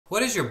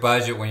What is your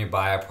budget when you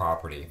buy a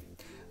property?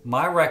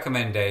 My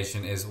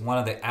recommendation is one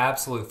of the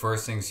absolute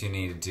first things you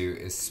need to do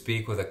is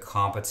speak with a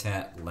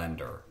competent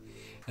lender.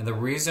 And the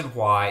reason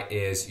why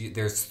is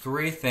there's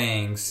three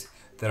things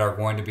that are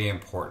going to be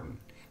important.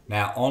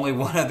 Now, only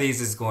one of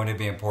these is going to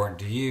be important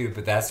to you,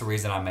 but that's the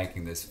reason I'm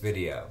making this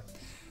video.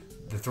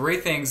 The three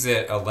things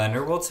that a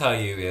lender will tell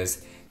you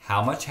is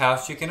how much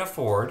house you can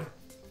afford,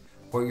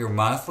 what your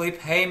monthly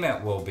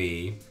payment will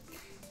be,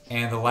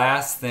 and the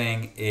last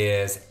thing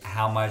is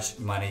how much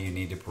money you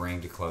need to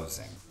bring to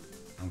closing.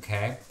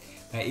 Okay?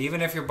 Now,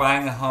 even if you're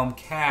buying a home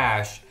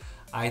cash,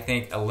 I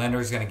think a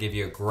lender is going to give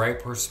you a great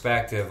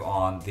perspective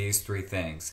on these three things.